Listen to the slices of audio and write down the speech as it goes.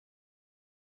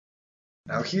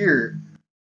Now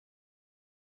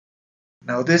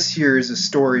this here is a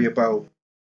story about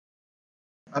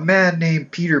a man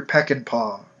named Peter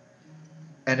Peckinpah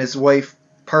and his wife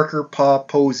Parker Paw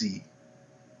Posey.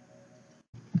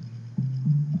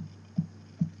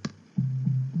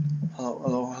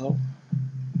 Hello.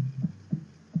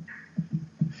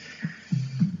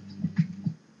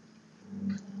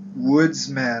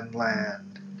 WOODSMEN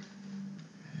land.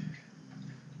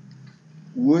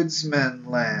 WOODSMEN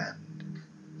land.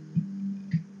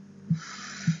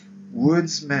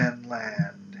 WOODSMEN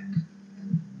land.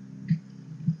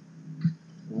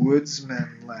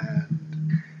 WOODSMEN land.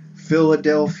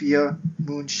 Philadelphia,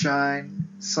 moonshine,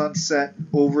 sunset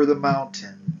over the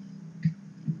mountain.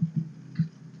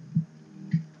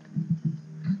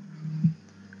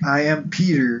 I am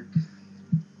Peter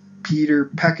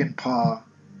Peckinpah.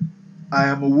 I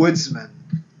am a woodsman,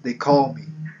 they call me.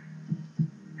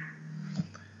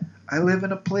 I live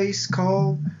in a place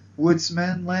called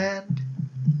WOODSMEN land.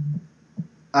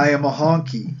 I am a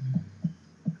honky.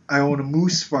 I own a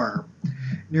moose farm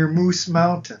near Moose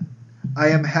Mountain. I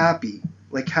am happy,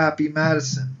 like Happy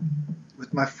Madison,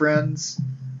 with my friends,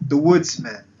 the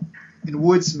woodsmen, in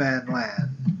WOODSMEN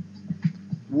land.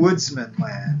 WOODSMEN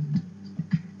land.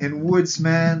 In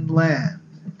WOODSMEN land.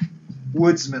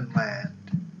 WOODSMEN land.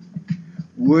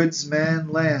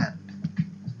 WOODSMEN land.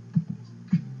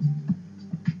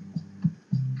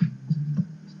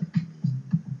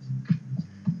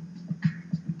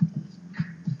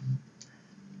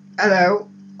 Hello,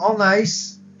 all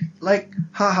nice, like,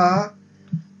 haha,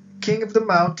 king of the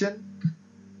mountain.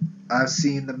 I've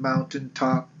seen the mountain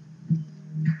top,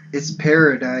 it's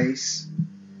paradise.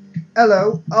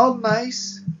 Hello, all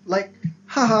nice, like,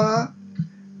 haha,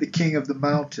 the king of the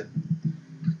mountain.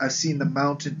 I've seen the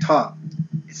mountain top,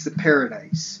 it's the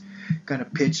paradise. Gonna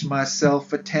pitch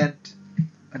myself a tent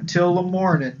until the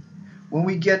morning when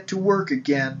we get to work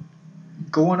again.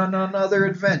 Going on another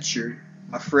adventure,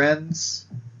 my friends.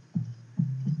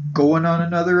 Going on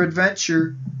another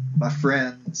adventure, my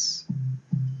friends.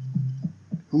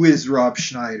 Who is Rob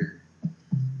Schneider?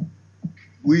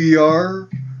 We are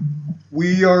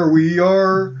the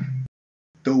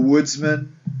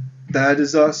woodsmen. That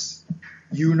is us.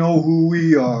 You know who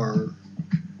we are.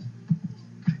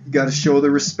 You gotta show the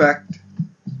respect.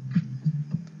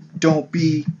 Don't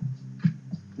be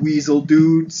weasel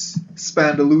dudes.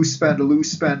 Spandaloo, spandaloo,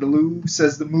 spandaloo,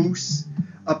 says the moose.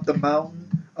 Up the mountain.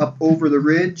 Up over the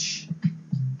ridge,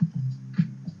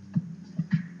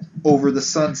 over the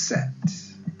sunset.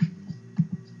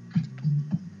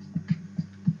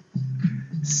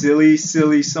 Silly,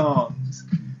 silly songs,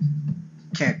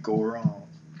 can't go wrong.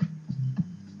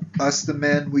 Us the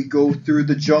men, we go through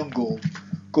the jungle,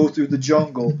 go through the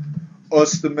jungle.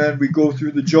 Us the men, we go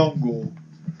through the jungle.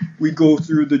 We go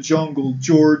through the jungle,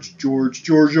 George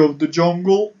of the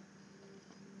jungle.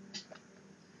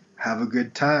 Have a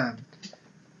good time.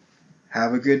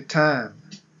 Have a good time.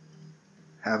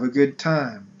 Have a good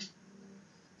time.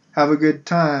 Have a good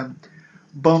time.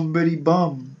 Bumbity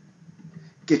bum.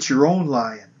 Get your own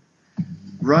lion.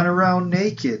 Run around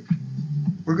naked.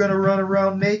 We're gonna run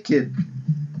around naked.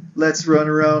 Let's run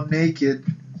around naked.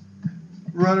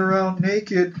 Run around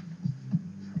naked.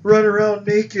 Run around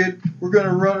naked. We're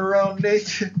gonna run around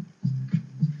naked.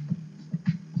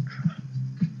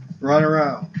 Run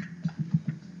around.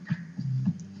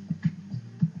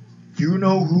 You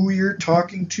know who you're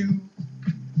talking to?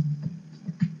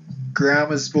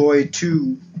 Grandma's boy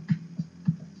too.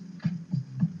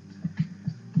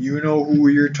 You know who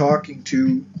you're talking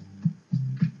to.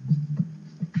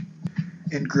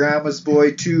 And Grandma's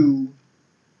boy too.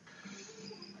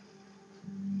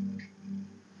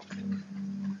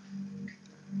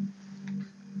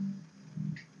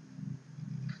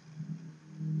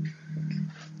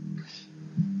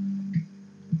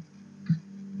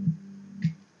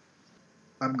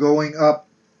 I'm going up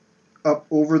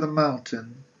over the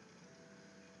mountain.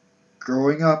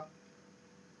 Growing up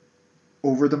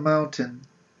over the mountain.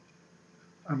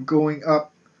 I'm going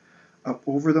up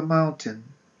over the mountain.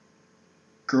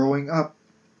 Growing up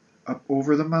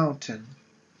over the mountain.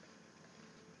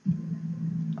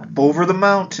 Up over the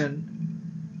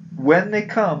mountain. When they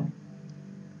come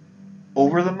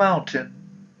over the mountain.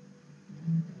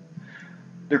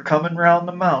 They're coming round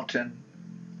the mountain.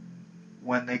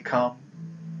 When they come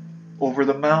over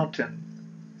the mountain.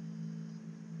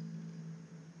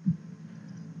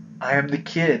 I am the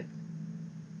kid.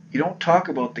 You don't talk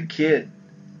about the kid.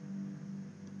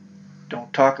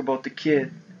 Don't talk about the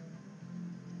kid.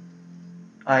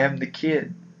 I am the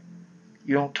kid.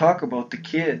 You don't talk about the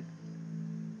kid.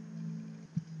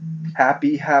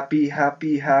 Happy, happy,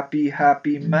 happy, happy,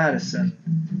 happy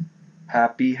Madison.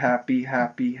 Happy, happy,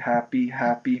 happy, happy,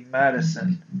 happy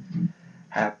Madison.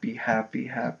 Happy, happy,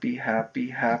 happy, happy,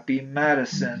 happy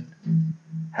Madison.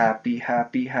 Happy,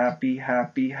 happy, happy,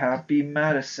 happy, happy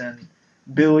Madison.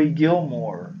 Billy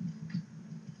Gilmore.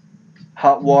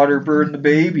 Hot water burned the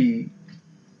baby.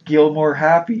 Gilmore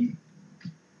happy.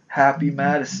 Happy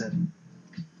Madison.